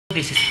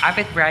This is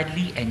Apet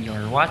Bradley and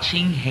you're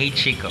watching Hey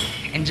Chiko.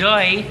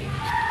 Enjoy!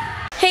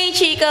 Hey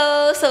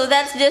Chiko! So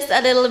that's just a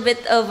little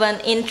bit of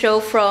an intro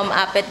from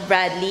Apet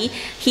Bradley.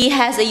 He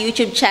has a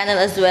YouTube channel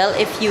as well.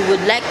 If you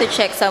would like to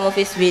check some of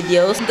his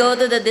videos, go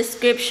to the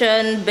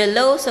description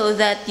below so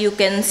that you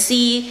can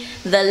see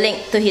the link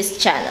to his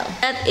channel.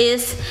 That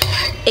is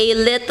a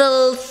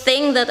little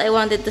thing that I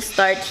wanted to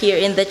start here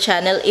in the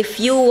channel. If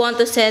you want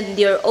to send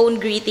your own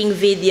greeting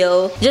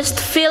video, just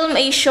film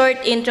a short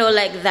intro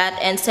like that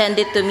and send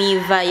it to me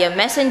via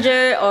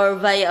Messenger or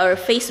via our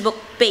Facebook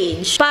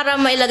page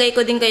para mailagay ko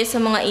din kayo sa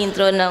mga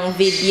intro ng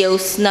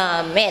videos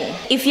namin.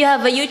 If you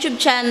have a YouTube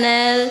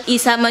channel,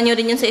 isama nyo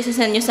rin yun sa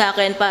isasend nyo sa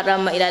akin para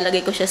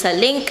mailalagay ko siya sa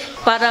link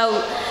para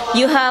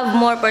you have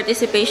more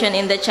participation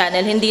in the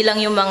channel. Hindi lang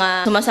yung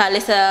mga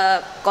sumasali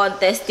sa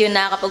contest yung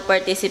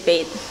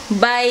nakakapag-participate.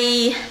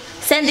 By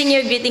sending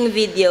your greeting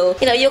video,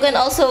 you can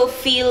also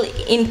feel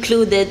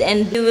included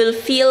and you will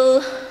feel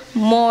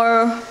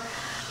more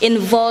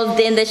involved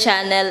in the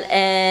channel,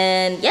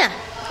 and yeah,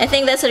 I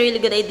think that's a really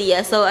good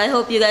idea. So I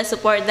hope you guys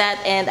support that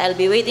and I'll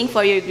be waiting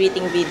for your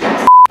greeting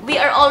videos. We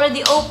are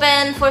already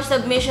open for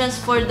submissions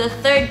for the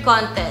third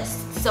contest.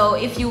 So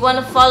if you want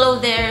to follow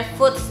their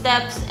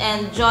footsteps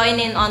and join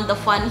in on the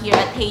fun here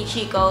at Hey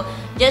Chiko,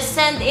 just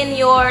send in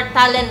your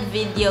talent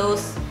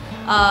videos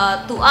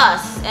to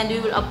us and we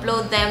will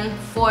upload them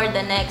for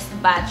the next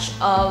batch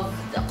of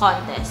the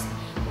contest.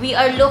 We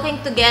are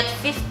looking to get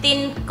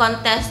 15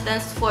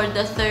 contestants for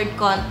the third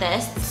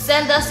contest.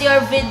 Send us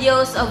your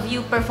videos of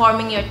you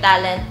performing your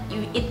talent.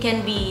 It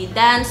can be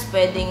dance,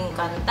 pwedeng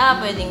kanta,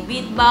 pwedeng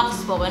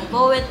beatbox, spoken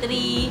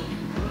poetry.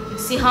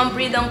 Si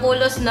Humphrey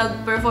Dangkulos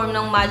nag-perform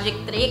ng magic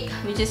trick,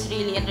 which is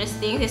really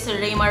interesting. Si Sir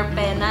Raymar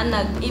Pena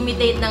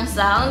nag-imitate ng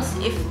sounds.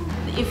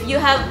 If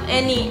you have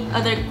any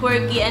other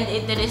quirky and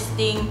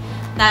interesting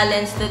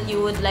talents that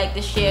you would like to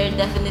share,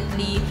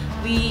 definitely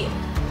we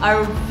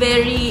are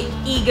very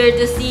eager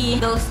to see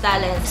those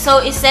talents.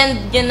 So,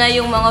 isend nyo na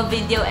yung mga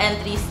video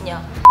entries nyo.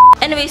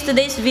 Anyways,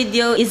 today's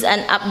video is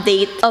an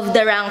update of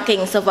the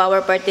rankings of our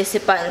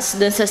participants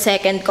dun sa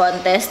second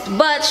contest.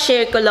 But,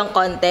 share ko lang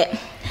konti.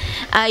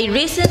 I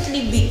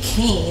recently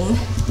became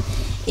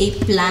a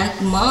plant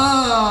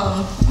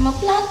mom. I'm a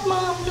plant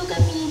mom. Look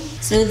at me.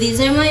 So,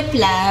 these are my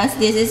plants.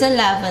 This is a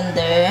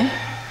lavender.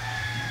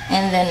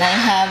 And then I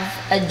have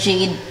a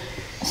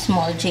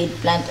small jade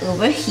plant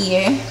over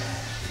here.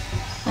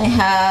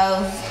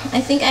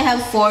 I think I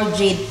have 4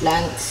 jade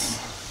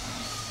plants.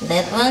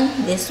 That one,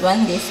 this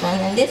one, this one,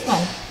 and this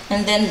one.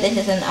 And then this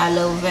is an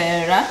aloe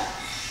vera.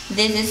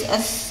 This is a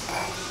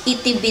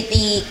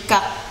itty-bitty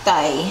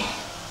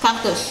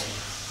cactus.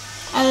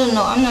 I don't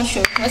know, I'm not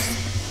sure.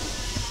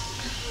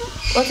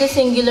 What's the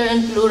singular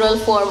and plural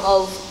form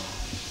of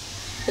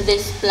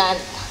this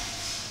plant?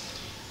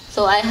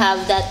 So I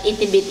have that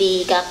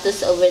itty-bitty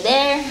cactus over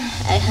there.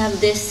 I have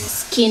this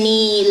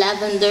skinny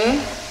lavender.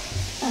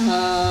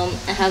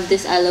 I have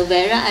this aloe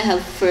vera. I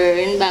have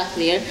fern back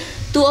there.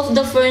 2 of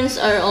the ferns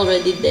are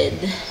already dead,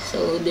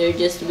 so they're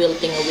just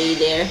wilting away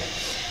there.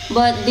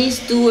 But these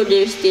 2,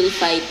 they're still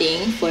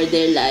fighting for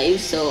their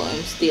lives, so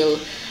I still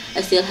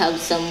have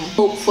some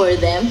hope for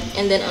them.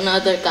 And then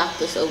another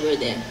cactus over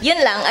there.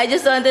 Yun lang, I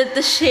just wanted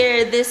to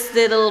share this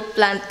little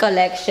plant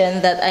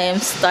collection that I am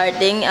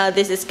starting.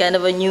 This is kind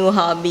of a new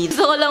hobby.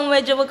 Gusto ko lang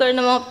medyo magkaroon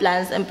ng mga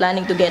plants. I'm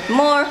planning to get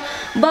more.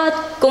 But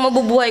kung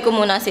mabubuhay ko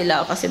muna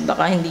sila kasi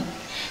baka hindi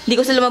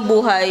ko sila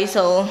mabuhay.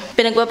 So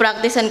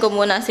pinagpa-practicean ko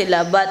muna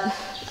sila. But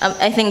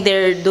I think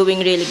they're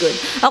doing really good.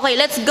 Okay,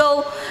 let's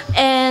go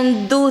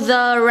and do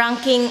the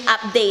ranking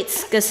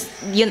updates because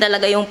yun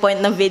talaga yung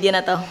point ng video na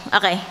to.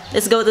 Okay,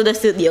 let's go to the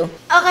studio.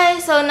 Okay,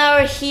 so now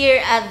we're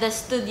here at the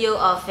studio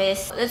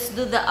office. Let's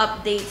do the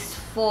updates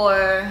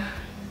for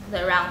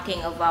the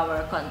ranking of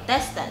our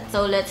contestants.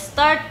 So let's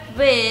start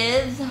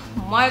with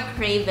Mark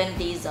Raven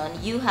Dizon.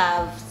 You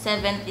have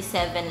 77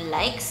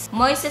 likes.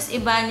 Moises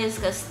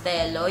Ibanez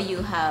Castelo, you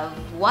have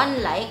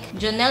 1 like.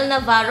 Jonel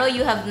Navarro,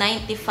 you have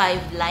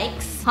 95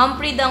 likes.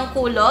 Humphrey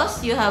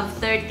Dangkulos, you have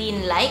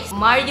 13 likes.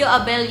 Mario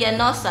Abel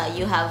Llanosa,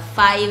 you have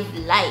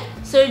 5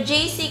 likes. Sir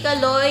JC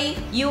Caloy,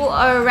 you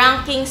are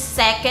ranking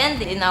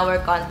 2nd in our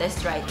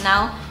contest right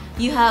now.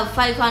 You have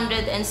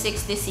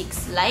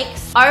 566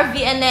 likes. RV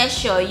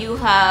Enesio, you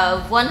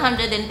have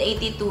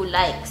 182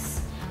 likes.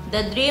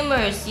 The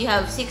Dreamers, you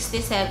have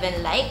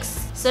 67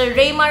 likes. Sir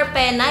Raymar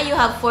Pena, you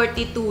have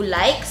 42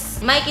 likes.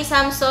 Mikey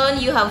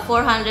Samson, you have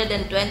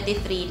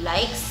 423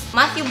 likes.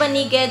 Matthew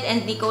Baniged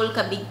and Nicole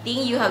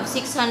Kabigting, you have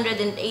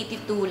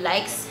 682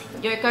 likes.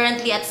 You're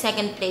currently at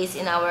 2nd place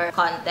in our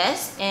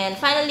contest. And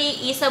finally,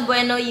 Isa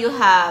Bueno, you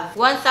have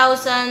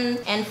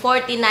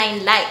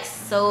 1,049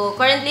 likes. So,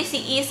 currently si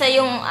Isa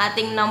yung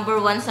ating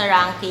number 1 sa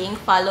ranking,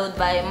 followed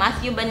by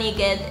Matthew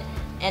Baniged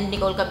and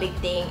Nicole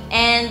Kabigting.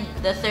 And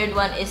the third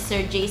one is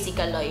Sir JC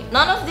Caloy.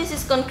 None of this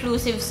is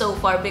conclusive so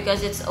far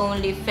because it's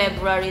only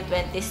February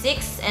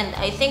 26 and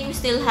I think we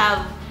still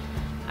have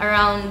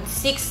around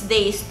 6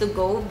 days to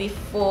go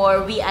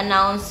before we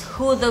announce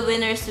who the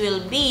winners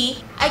will be.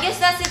 I guess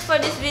that's it for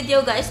this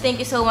video, guys. Thank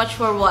you so much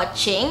for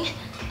watching.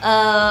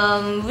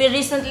 we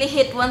recently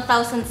hit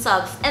 1,000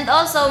 subs. And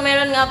also,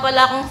 meron nga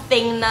pala akong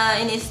thing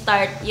na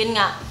ini-start. Yun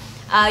nga,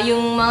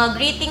 yung mga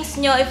greetings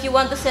nyo, if you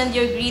want to send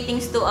your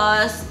greetings to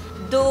us,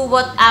 do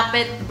what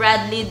Apet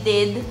Bradley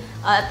did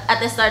at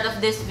the start of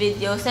this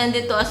video. Send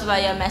it to us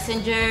via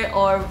Messenger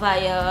or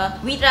via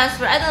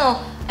WeTransfer. I don't know.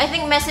 I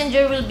think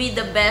Messenger will be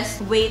the best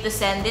way to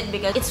send it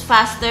because it's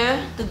faster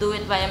to do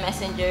it via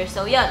Messenger.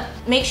 So yeah,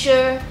 make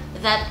sure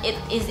that it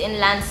is in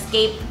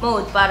landscape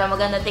mode para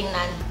maganda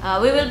tingnan.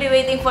 We will be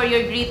waiting for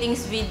your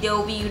greetings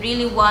video. We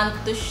really want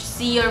to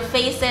see your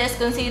faces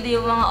kung sino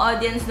yung mga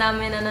audience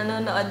namin na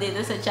nanonood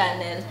dito sa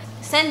channel.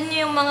 Send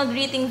nyo yung mga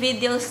greeting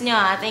videos nyo.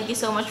 Thank you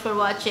so much for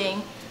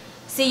watching.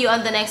 See you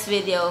on the next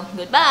video.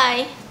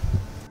 Goodbye!